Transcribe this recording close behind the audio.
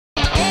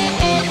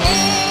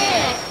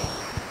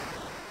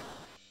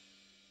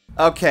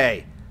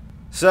Okay,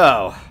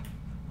 so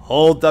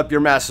hold up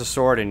your Master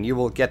Sword and you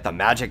will get the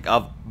magic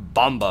of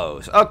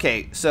bombos.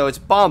 Okay, so it's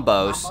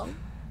bombos. Bombo?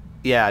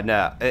 Yeah,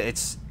 no,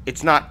 it's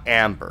not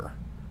amber,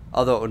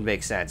 although it would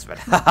make sense. But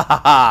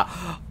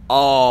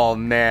oh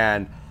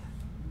man,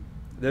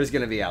 there's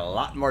gonna be a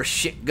lot more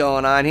shit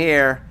going on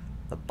here.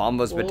 The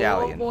bombos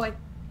medallion. Oh boy.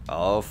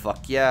 Oh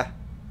fuck yeah.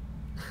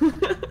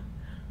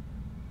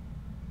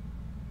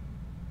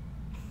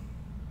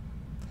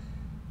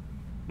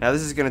 Now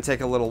this is going to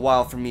take a little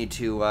while for me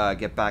to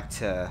get back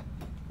to,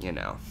 you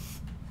know.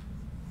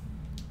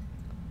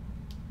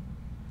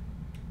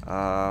 So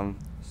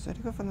I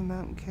go from the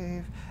mountain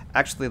cave.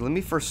 Actually, let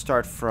me first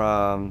start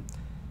from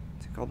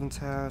the Golden's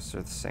house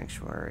or the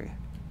sanctuary.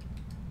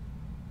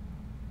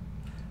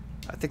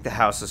 I think the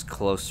house is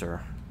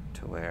closer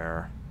to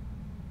where.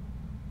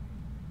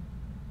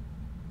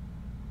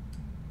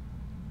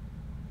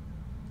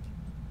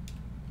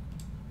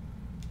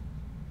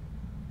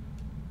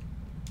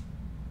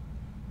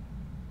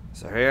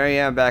 So here I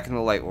am back in the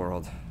light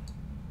world.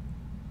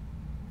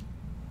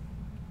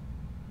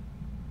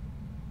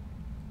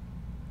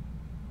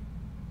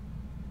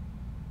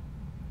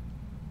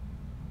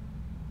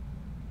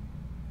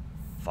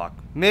 Fuck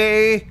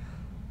me.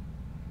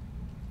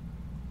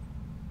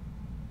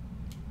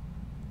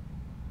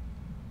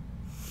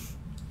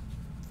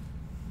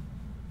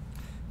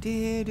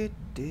 Damn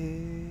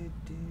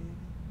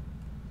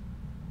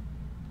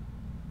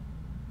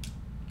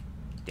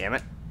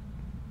it.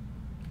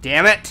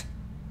 Damn it.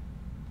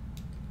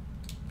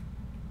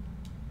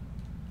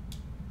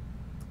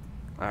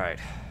 All right.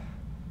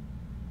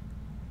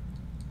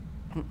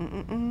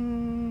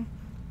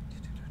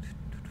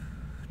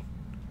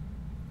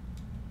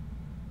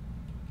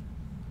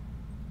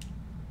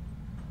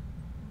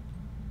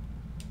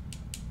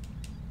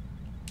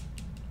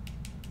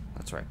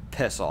 That's right.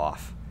 Piss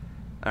off.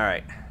 All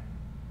right.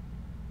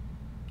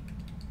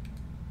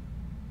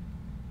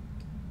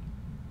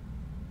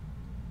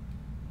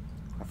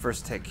 I'll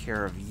first take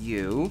care of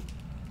you.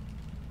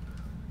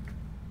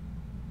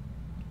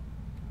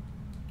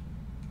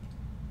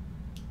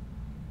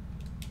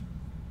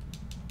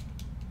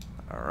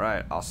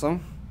 Alright,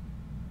 awesome.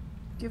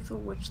 Give the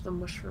witch the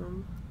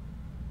mushroom.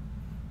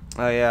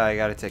 Oh yeah, I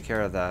gotta take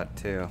care of that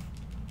too.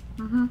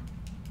 Mm-hmm.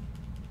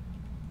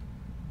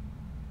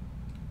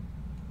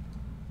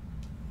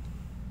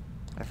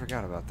 I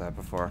forgot about that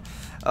before.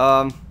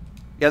 Yeah,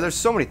 there's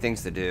so many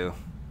things to do.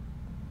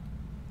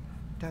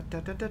 Da da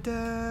da da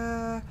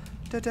da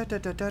da da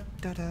da da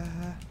da da.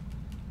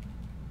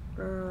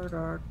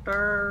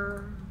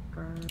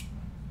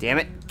 Damn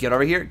it, get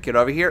over here, get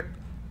over here.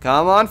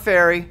 Come on,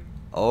 fairy.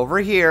 Over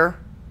here.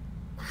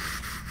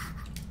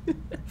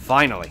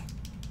 Finally.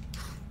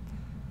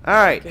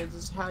 Alright. Okay, this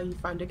is how you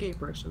find a gay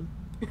person.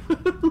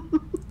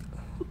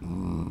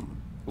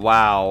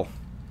 Wow.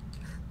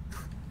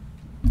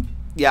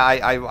 Yeah,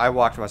 I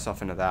walked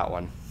myself into that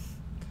one.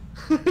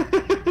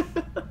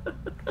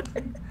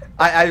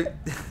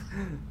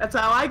 That's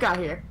how I got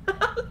here.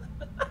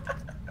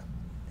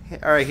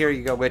 Alright, here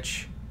you go,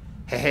 witch.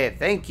 Hey,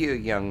 thank you,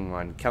 young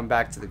one. Come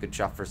back to the good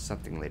shop for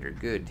something later.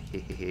 Good.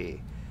 Hehehe.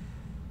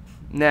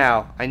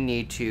 Now, I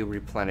need to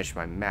replenish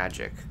my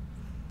magic.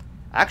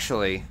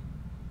 Actually,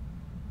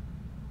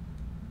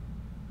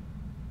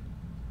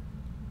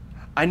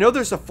 I know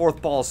there's a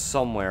fourth ball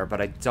somewhere,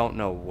 but I don't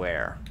know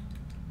where.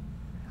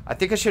 I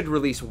think I should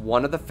release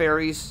one of the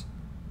fairies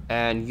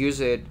and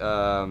use it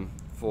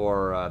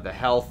for the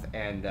health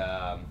and...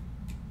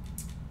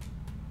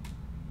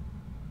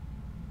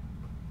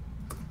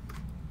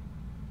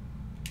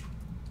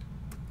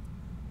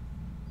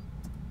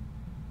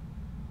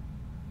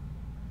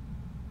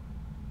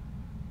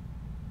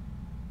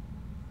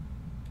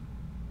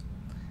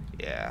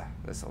 yeah,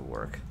 this'll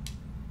work.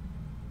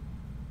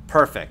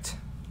 Perfect.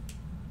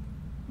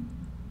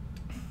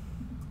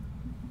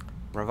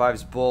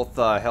 Revives both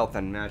health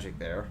and magic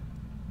there.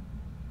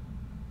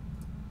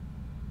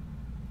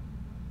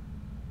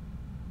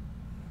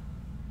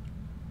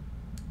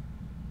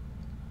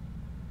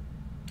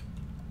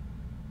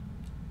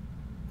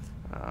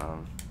 There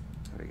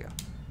we go.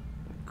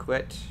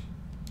 Quit.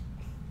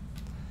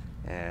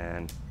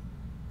 And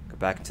go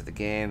back into the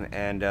game.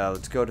 And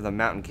let's go to the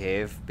mountain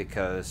cave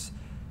because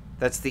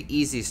that's the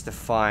easiest to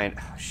find.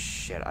 Oh,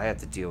 shit, I have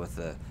to deal with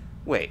the...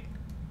 Wait.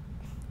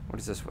 What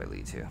does this way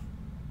lead to?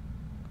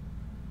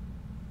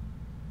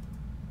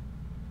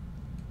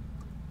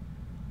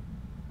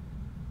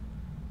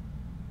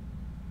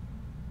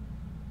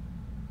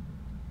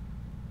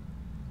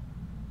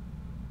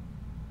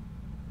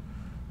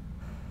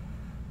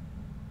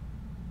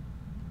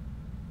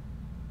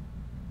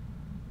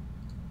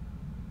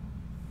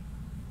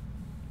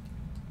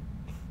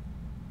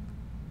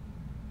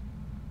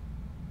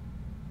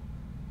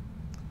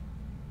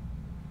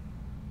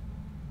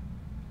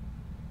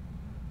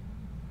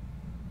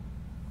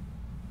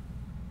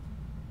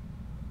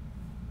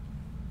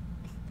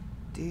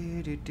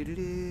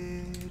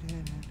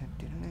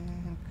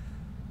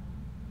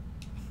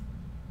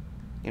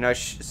 You know,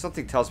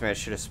 something tells me I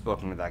should have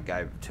spoken to that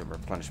guy to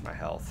replenish my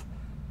health.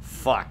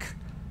 fuck.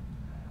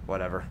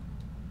 Whatever.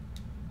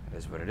 It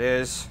is what it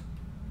is.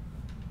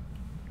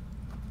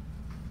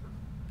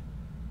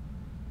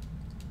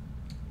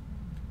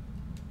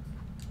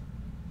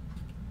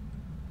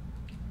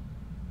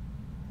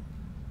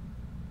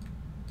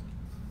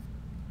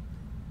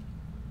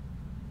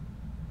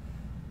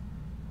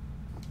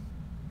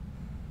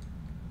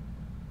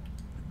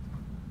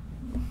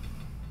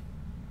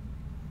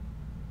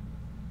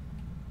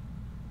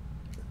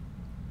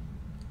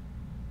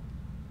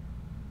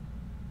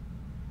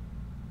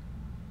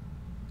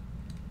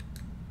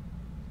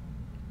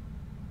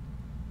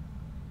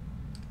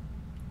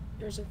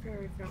 There's a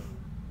fairy fountain.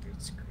 Red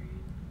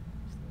screen.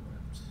 To the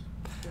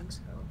left. Link's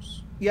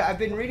house. Yeah, I've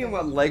been reading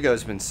what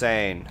Lego's been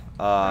saying.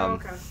 Oh,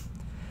 okay.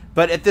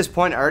 But at this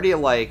point, I already,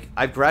 like,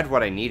 I've grabbed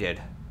what I needed.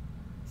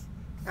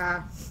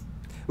 Ah.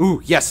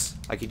 Ooh, yes!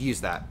 I could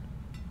use that.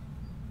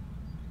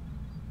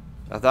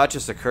 A thought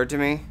just occurred to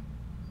me.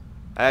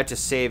 I had to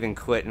save and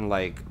quit and,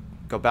 like,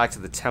 go back to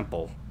the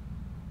temple.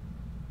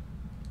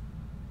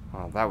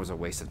 Oh, that was a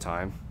waste of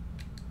time.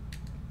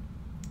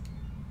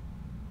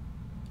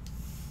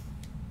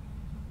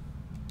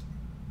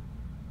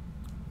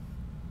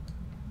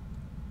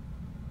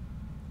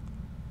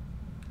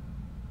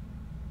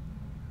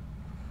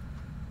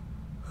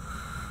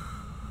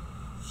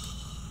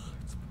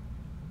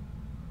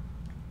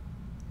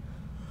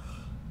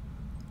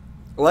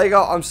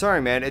 Lego, I'm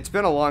sorry, man. It's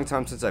been a long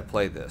time since I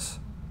played this.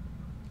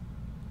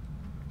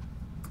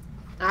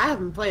 I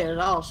haven't played it at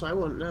all, so I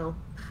wouldn't know.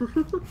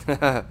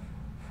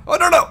 Oh,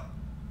 no, no!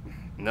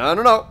 No,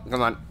 no, no.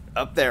 Come on.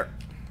 Up there.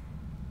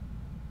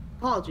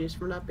 Apologies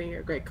for not being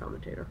a great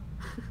commentator.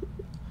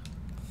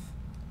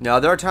 No,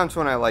 there are times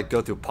when I, like,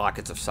 go through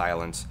pockets of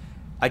silence.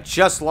 I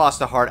just lost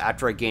a heart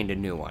after I gained a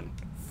new one.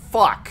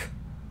 Fuck!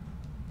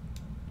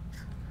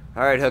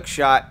 Alright,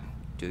 Hookshot.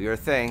 Do your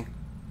thing.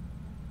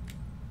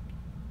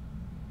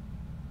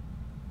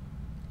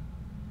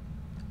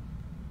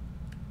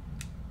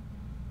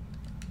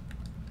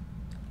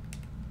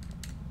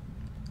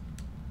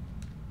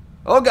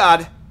 Oh,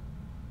 God.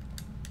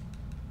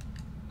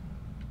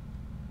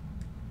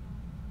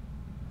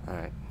 All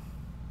right.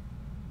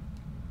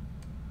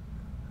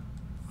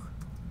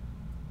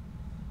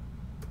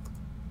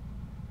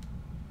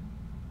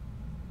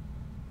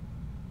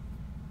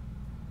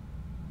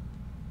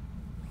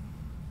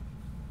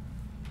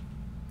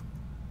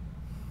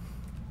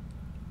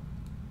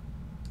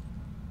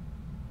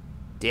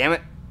 Damn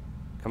it.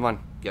 Come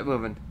on. Get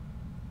moving.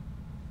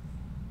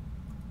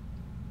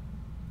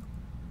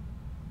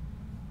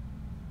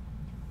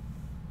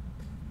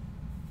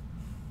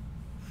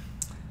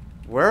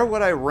 Where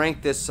would I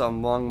rank this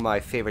among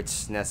my favorite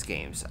SNES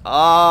games?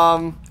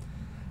 I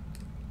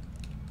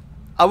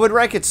would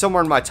rank it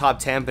somewhere in my top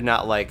 10, but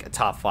not like a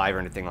top 5 or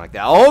anything like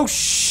that. Oh,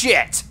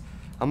 shit!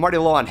 I'm already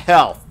low on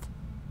health.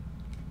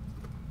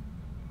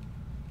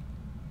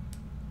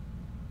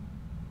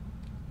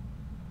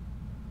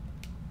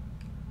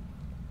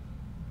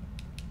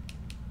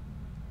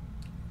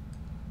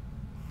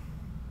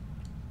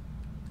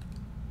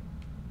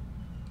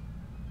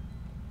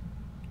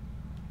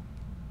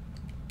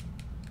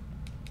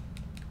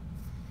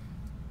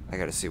 I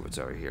gotta see what's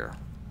over here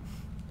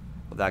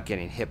without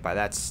getting hit by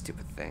that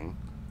stupid thing.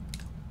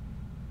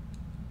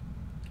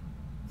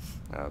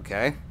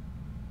 Okay.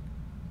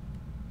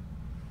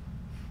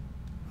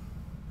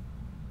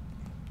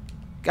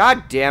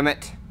 God damn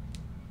it.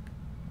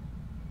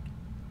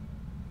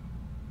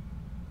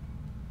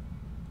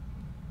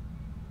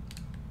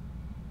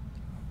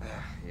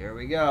 Here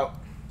we go.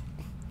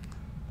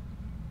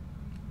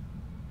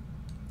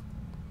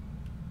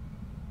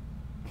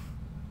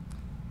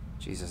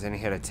 Jesus, any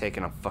hit I take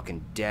and I'm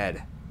fucking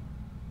dead.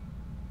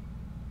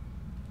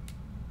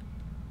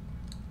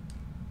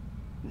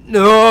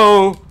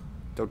 No!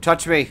 Don't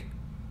touch me.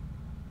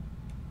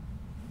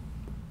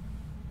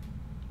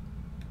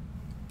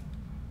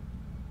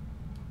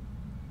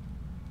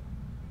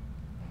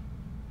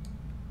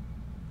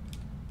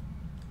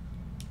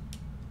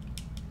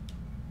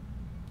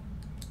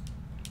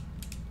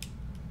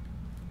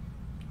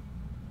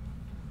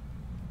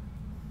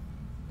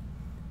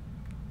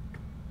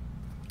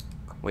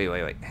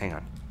 Wait, hang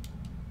on.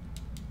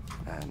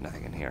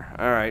 Nothing in here.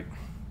 Alright.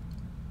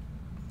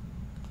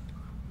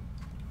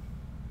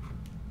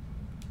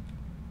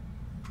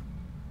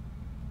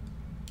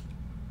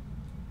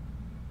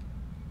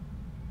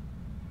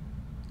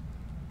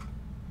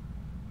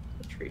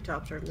 The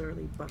treetops are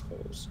literally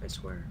buttholes, I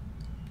swear.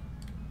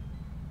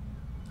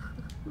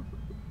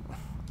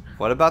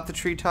 What about the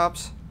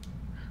treetops?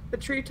 The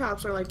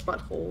treetops are like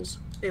buttholes.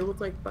 They look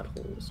like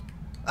buttholes.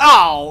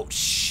 Oh,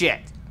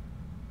 shit!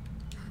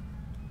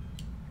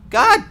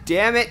 God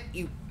damn it,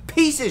 you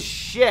piece of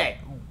shit!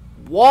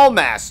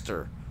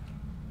 Wallmaster!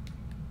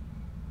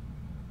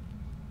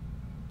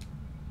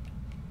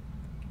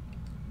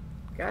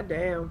 God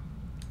damn.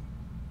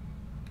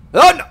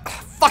 Oh no!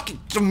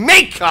 Fucking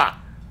Jamaica!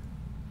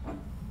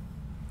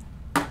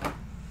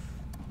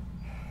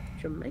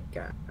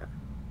 Jamaica.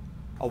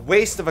 A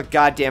waste of a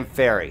goddamn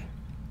ferry.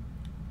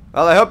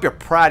 Well, I hope you're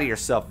proud of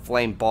yourself,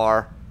 Flame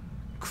Bar.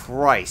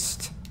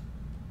 Christ.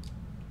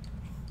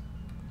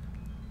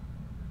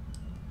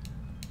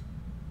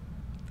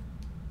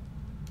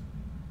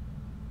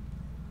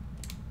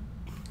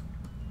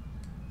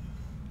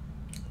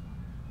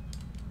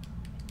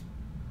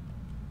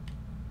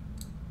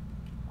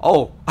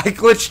 Oh, I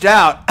glitched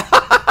out.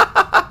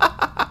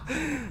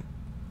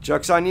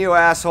 Joke's on you,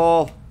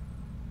 asshole.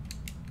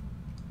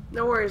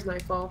 No worries,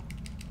 Nightfall.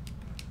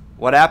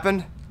 What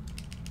happened?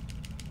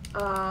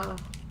 I'm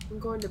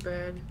going to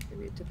bed.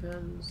 Maybe it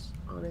depends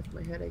on if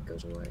my headache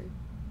goes away.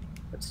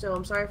 But still,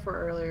 I'm sorry for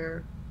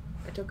earlier.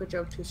 I took a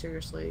joke too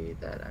seriously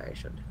that I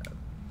shouldn't have.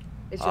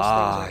 It's just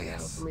things right now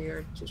for me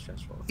are too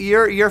stressful.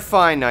 You're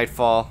fine,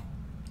 Nightfall.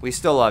 We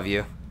still love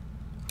you.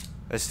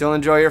 I still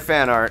enjoy your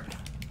fan art.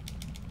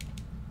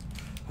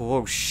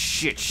 Oh,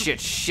 shit, shit,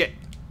 shit.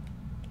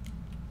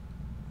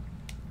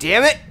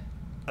 Damn it!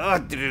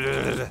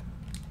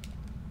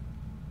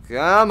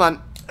 Come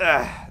on.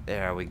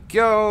 There we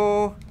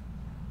go.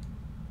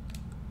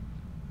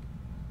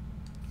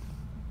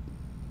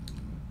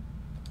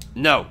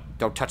 No,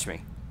 don't touch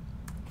me.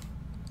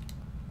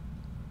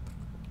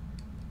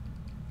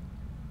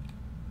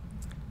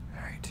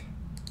 All right.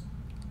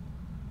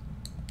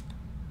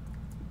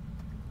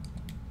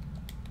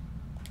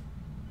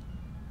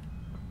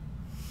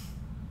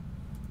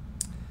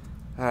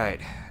 All right.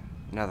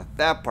 Now that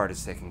that part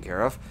is taken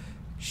care of.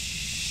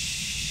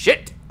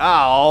 Shit!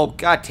 Oh,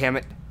 god damn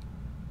it.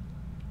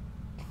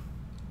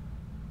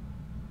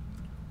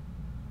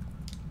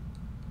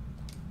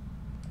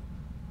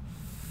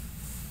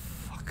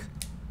 Fuck.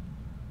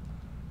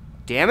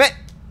 Damn it!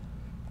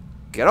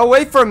 Get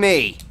away from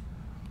me!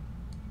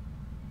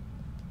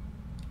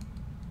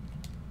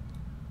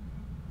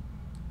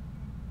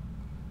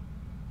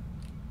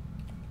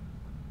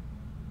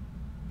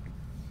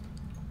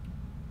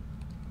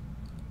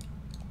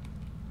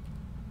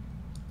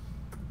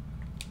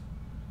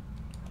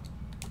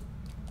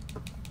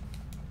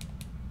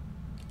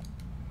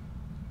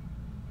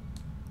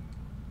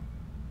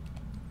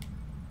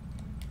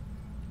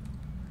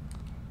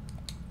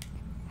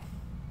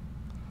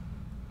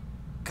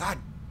 God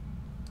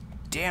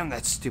damn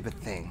that stupid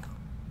thing.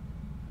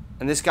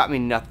 And this got me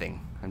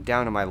nothing. I'm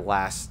down to my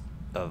last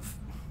of...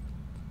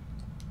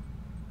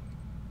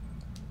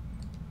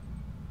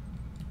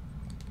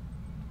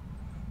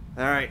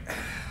 Alright.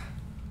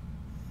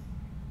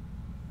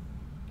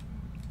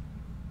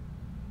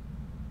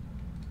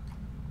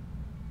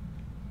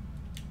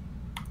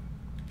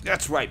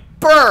 That's right.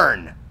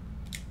 Burn!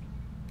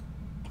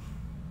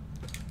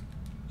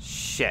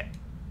 Shit.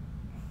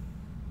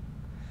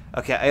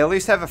 Okay, I at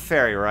least have a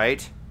fairy,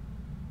 right?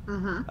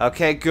 Mm-hmm.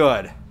 Okay,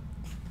 good.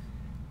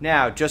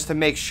 Now, just to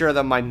make sure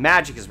that my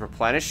magic is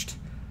replenished,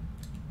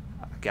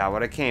 I got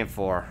what I came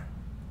for.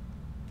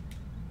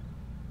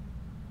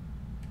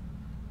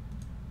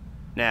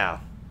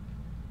 Now.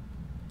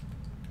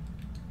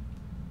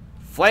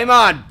 Flame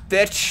on,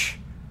 bitch!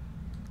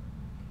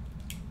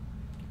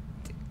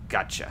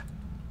 Gotcha.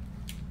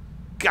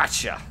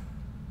 Gotcha.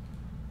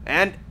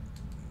 And...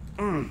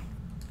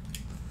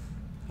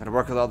 Gotta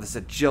work with all this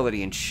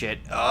agility and shit.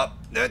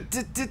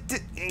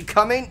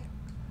 Incoming.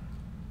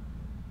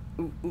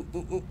 Ooh, ooh,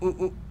 ooh, ooh,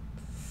 ooh, ooh.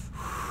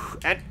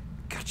 And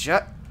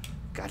gotcha.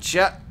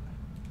 Gotcha.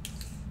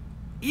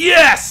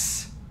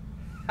 Yes!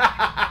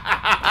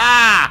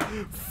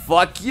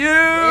 Fuck you!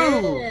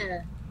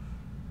 Yeah.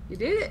 You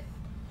did it.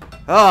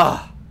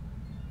 Oh.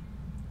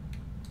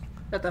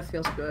 Bet that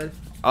feels good.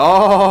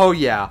 Oh,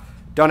 yeah.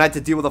 Don't have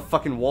to deal with the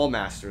fucking wall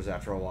masters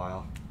after a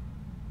while.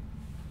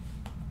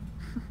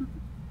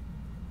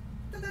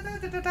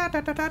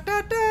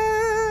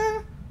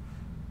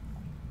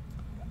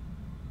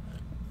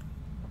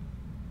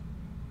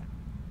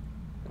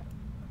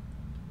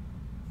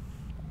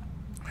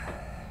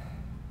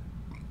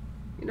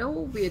 You know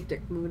what would be a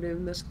dick move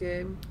in this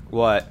game?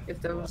 What?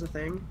 If there was a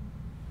thing?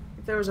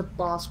 If there was a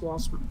boss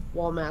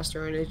wall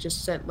master and it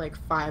just sent like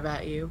 5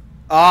 at you.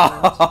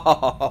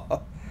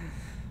 Oh.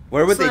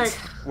 Where would It's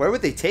where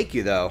would they take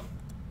you though?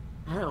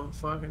 I don't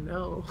fucking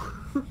know.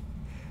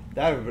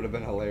 That would have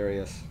been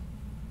hilarious.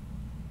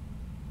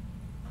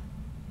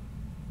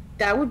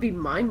 That would be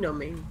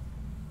mind-numbing.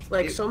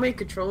 Like, so many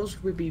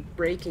controls would be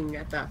breaking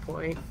at that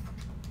point.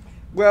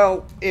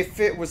 Well, if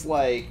it was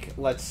like,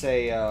 let's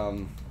say,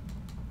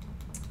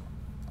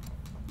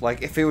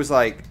 like if it was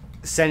like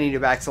sending you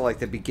back to like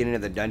the beginning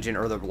of the dungeon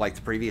or the like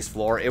the previous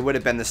floor, it would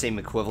have been the same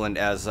equivalent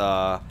as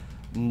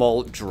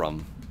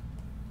Muldrum.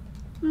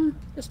 I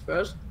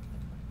suppose.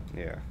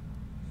 Yeah.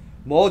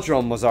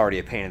 Muldrum was already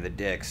a pain in the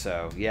dick,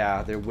 so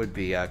yeah, there would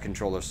be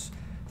controllers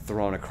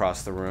thrown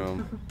across the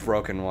room,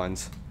 broken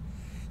ones.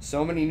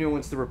 So many new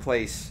ones to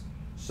replace.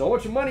 So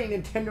much money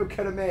Nintendo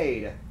could have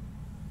made.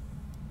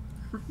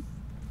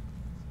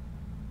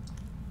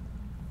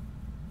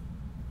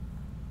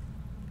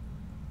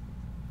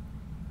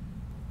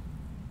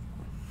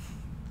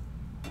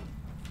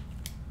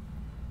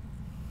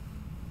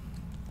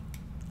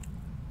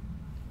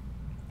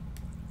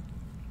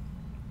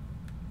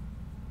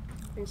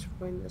 Thanks for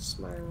putting this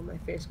smile on my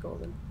face,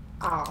 Golden.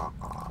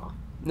 Aw.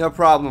 No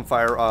problem,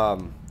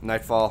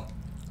 Nightfall.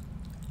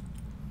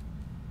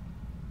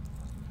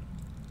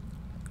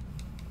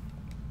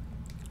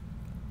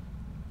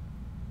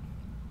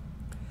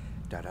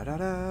 Da da da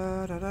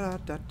da da da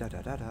da da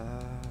da da da.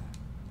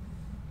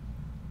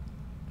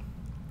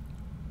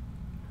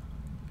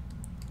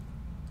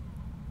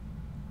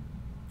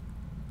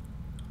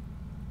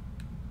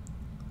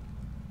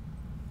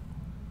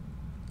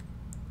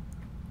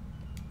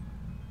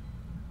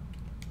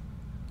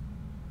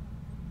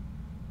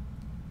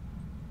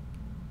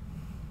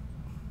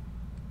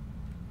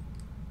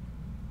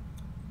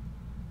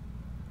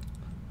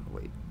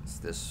 Wait, it's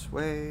this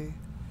way.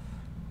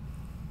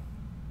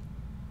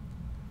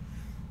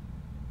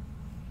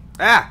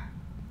 Ah!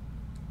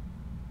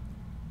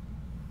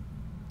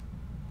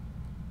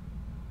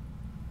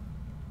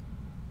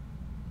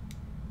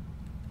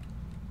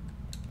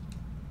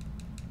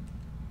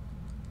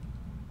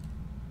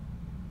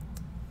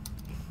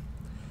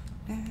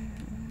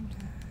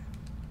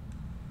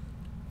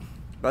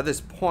 By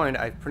this point,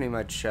 I've pretty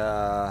much,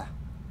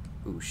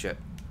 ooh, shit.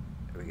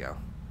 There we go.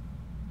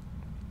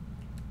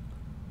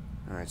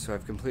 Alright, so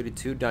I've completed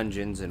 2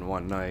 dungeons in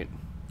one night.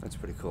 That's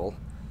pretty cool.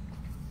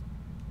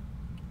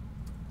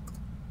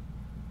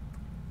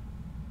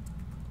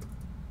 Let's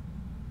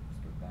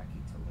go back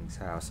into Link's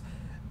house.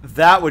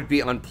 That would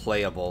be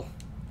unplayable.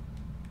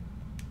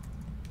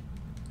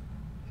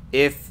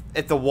 If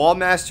the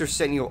Wallmaster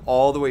sent you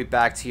all the way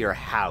back to your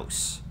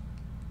house.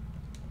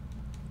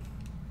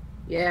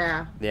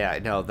 Yeah. Yeah,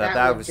 no,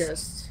 that was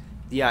just...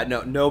 Yeah,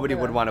 no, nobody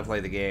would want to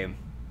play the game.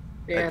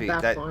 Yeah,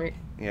 at that point.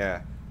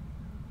 Yeah.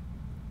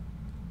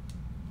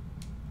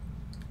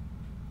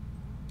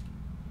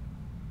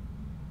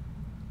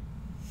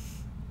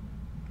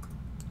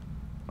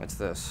 What's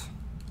this?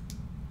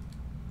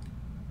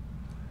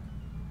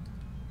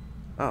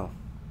 Oh.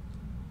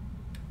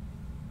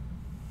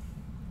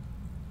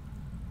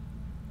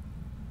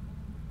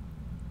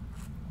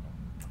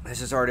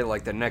 This is already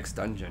like the next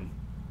dungeon.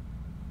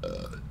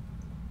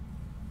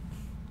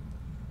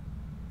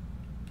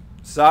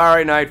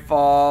 Sorry,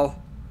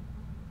 Nightfall.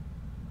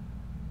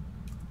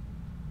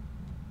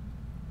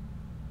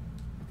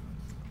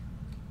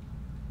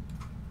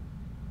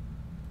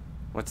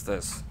 What's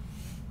this?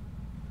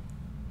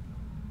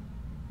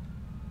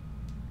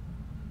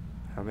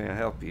 How may I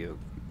help you?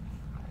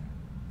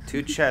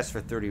 2 chests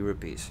for 30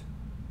 rupees.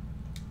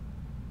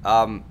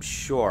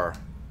 Sure.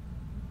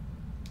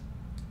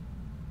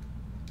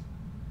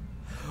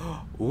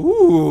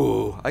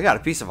 Ooh, I got a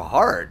piece of a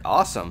heart.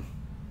 Awesome.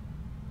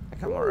 I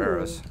got more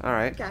arrows. All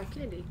right. Got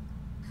candy.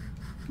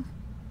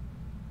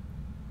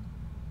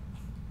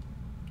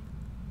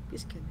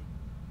 Piece of candy.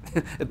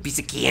 A piece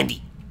of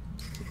candy.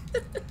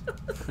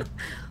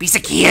 Piece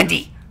of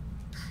candy.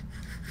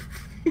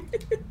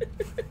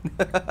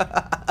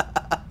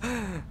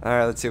 All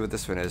right, let's see what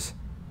this one is.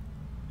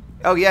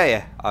 Oh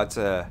yeah. Oh, it's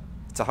a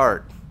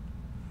heart.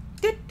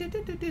 Did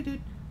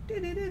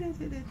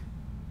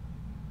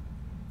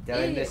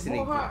I miss any?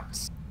 More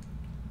hearts.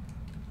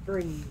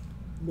 Bring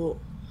more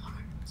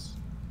hearts.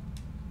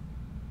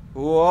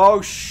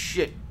 Whoa,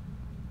 shit.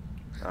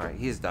 All right,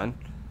 he's done.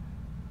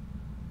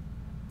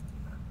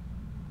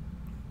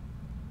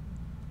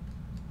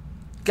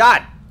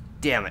 God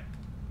damn it.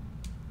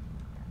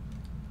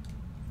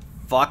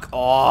 Fuck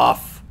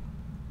off.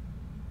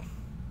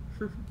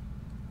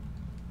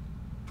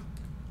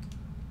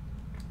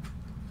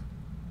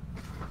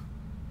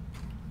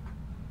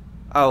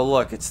 Oh,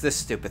 look, it's this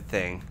stupid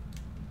thing.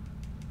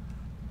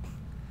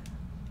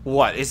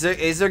 What? Is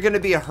there going to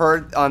be a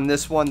herd on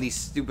this one, these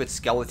stupid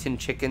skeleton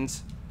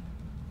chickens?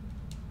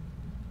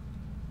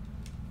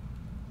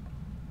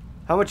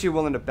 How much are you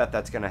willing to bet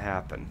that's going to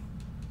happen?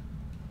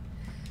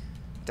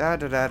 Da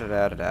da da da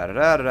da da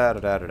da da da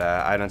da da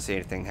da. I don't see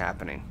anything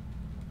happening.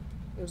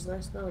 It was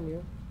nice knowing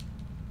you.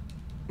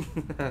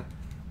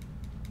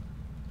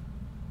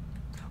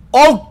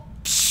 Oh,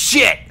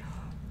 shit!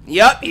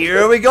 Yep,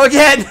 here we go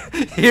again.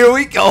 Here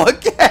we go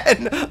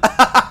again.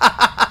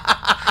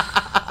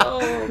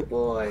 Oh,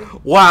 boy.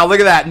 Wow, look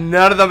at that.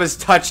 None of them has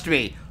touched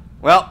me.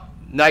 Well,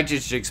 I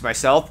just jinxed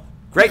myself.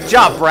 Great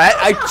job, Brett.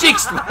 I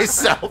jinxed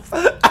myself.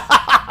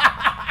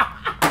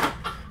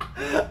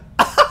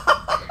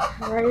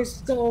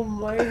 Christ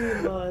almighty,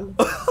 man.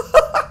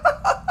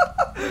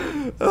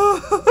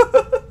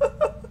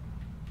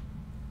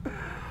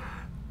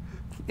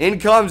 In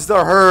comes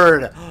the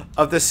herd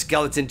of the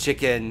skeleton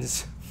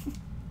chickens.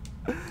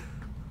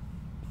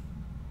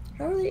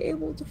 How are they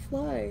able to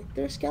fly?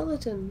 They're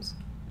skeletons.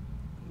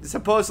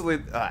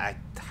 Supposedly, I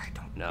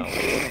don't know.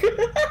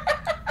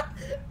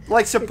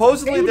 Like,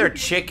 supposedly they're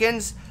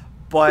chickens,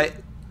 but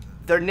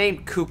they're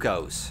named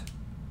cuckoos.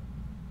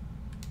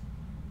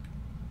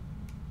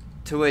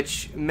 To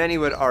which many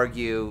would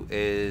argue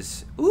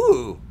is,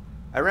 ooh,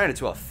 I ran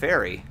into a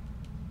fairy.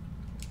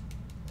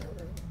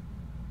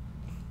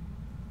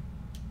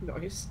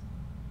 Nice.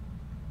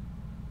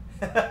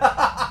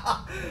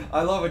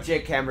 I love what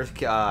Jake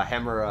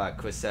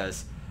Hammerquist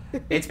says.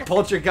 It's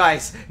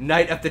Poltergeist,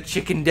 Night of the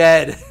Chicken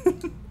Dead.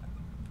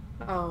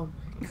 Oh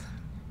my god.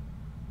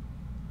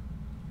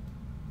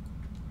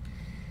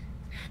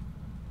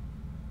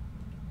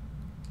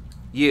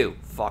 You,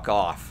 fuck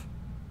off.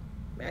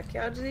 Mad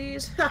cow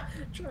disease? Ha!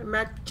 Try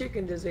mad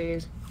chicken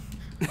disease.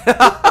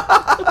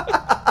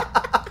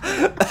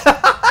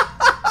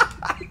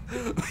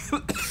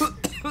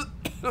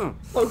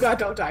 Oh god,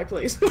 don't die,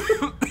 please.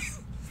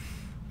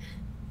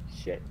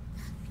 Shit.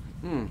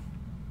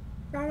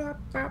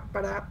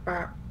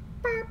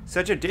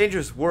 Such a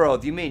dangerous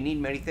world. You may need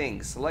many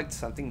things. Select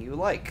something you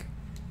like.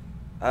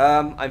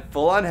 I'm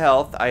full on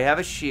health. I have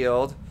a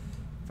shield.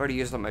 I've already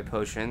used up my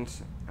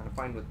potions. I'm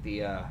fine with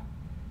the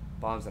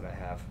bombs that I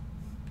have.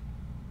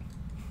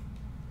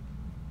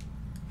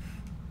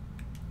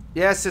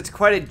 Yes, it's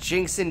quite a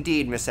jinx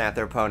indeed, Miss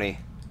Anthropony.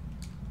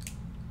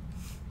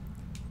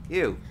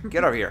 You,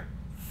 get over here.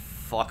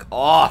 Fuck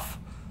off.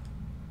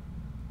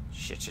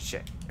 Shit, shit,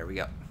 shit. There we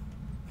go.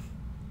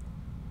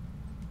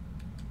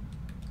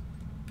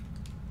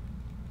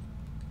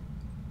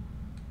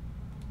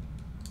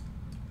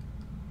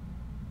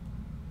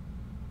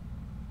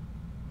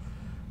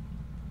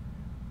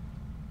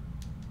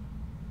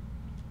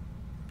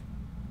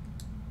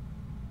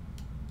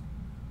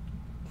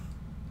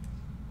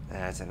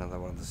 That's another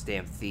one of those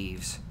damn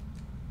thieves.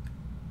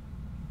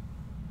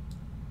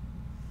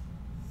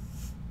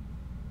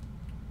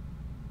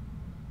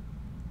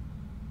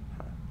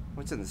 Huh.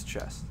 What's in this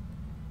chest?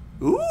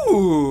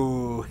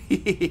 Ooh!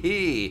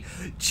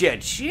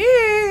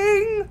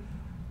 Cha-ching!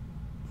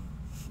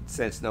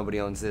 Since nobody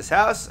owns this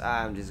house,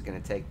 I'm just gonna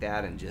take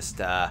that and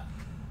just,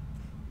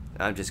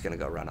 I'm just gonna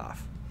go run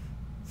off.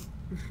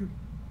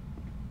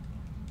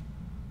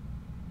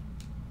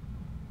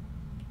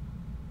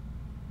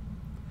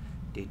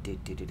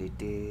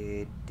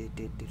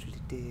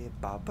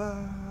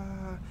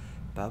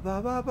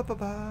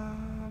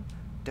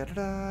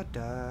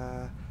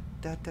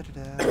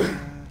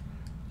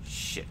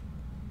 Shit.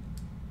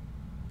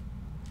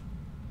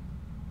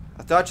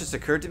 A thought just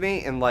occurred to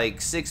me. In like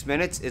 6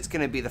 minutes, it's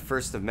gonna be the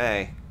 1st of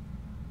May.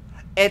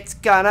 It's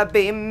gonna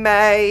be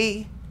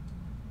May.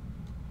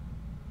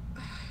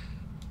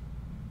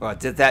 Oh,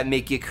 did that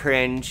make you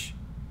cringe?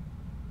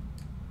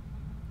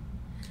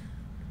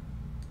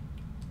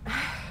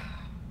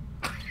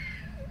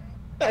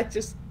 I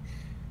just...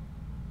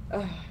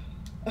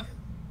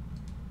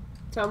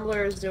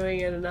 Tumblr is doing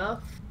it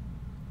enough.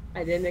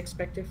 I didn't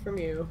expect it from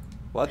you.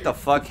 What the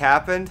fuck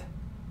happened?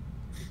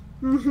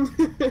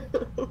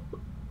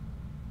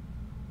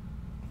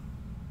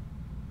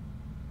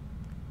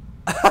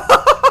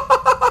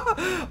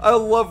 I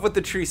love what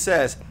the tree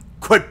says.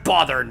 Quit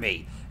bothering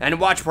me, and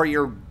watch where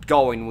you're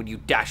going when you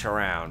dash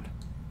around.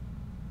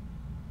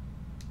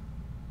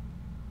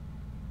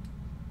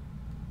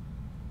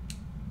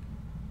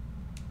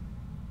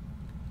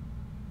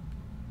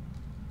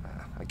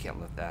 I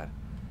can't lift that.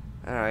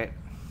 Alright.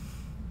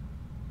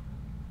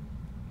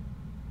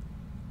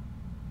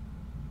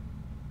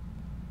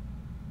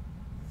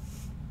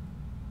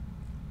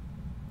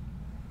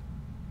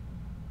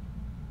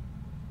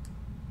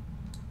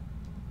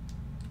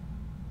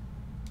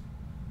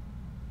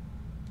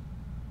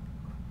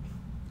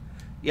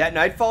 Yeah,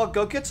 Nightfall,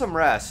 go get some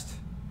rest.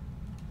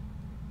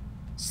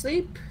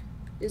 Sleep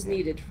is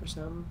needed for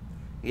some.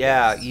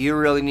 Yeah, you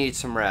really need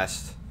some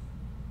rest.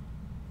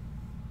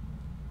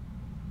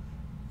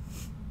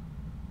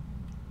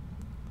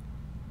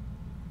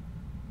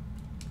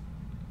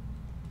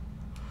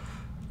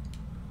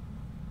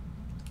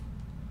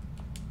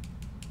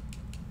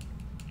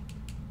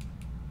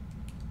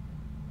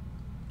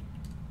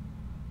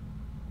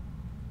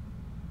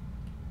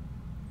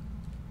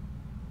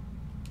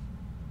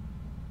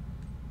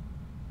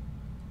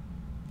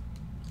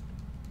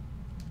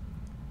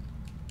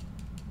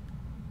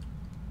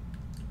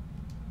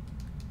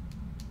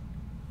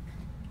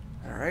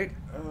 Alright,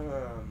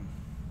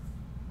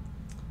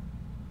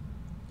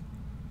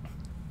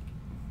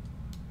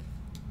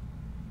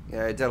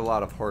 yeah, I did a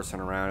lot of horsing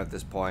around at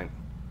this point.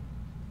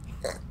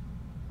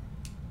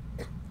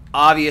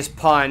 Obvious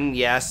pun,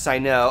 yes, I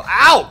know.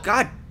 Ow!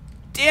 God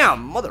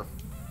damn,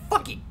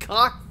 motherfucking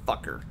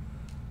cockfucker.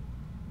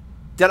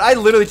 Did I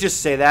literally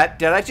just say that?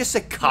 Did I just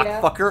say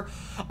cockfucker?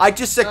 Yeah. I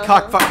just said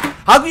cockfucker.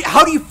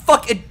 How do you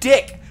fuck a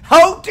dick?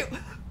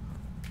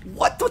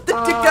 What the dick did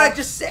I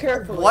just say?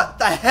 Carefully. What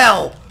the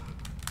hell?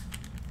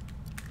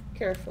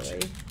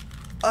 Carefully.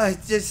 I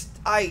think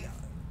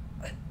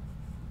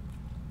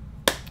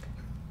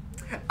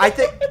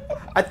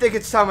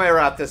it's time I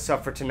wrap this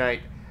up for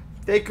thank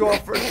you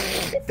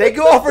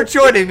all for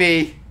joining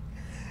me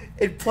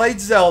in playing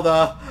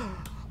Zelda.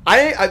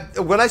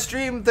 When I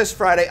stream this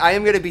Friday, I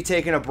am going to be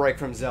taking a break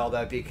from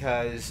Zelda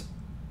because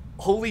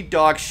holy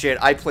dog shit,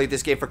 I played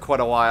this game for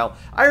quite a while.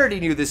 I already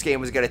knew this game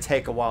was going to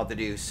take a while to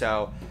do,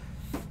 so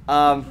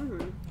I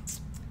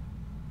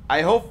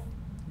hope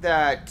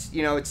that,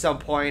 you know, at some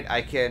point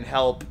I can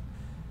help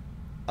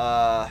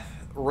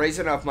raise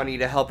enough money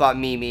to help out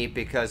Mimi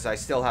because I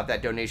still have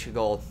that donation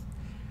goal.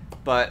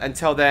 But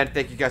until then,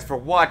 thank you guys for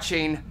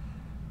watching.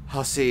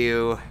 I'll see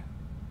you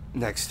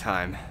next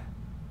time.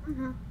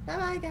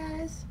 Bye-bye,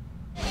 guys.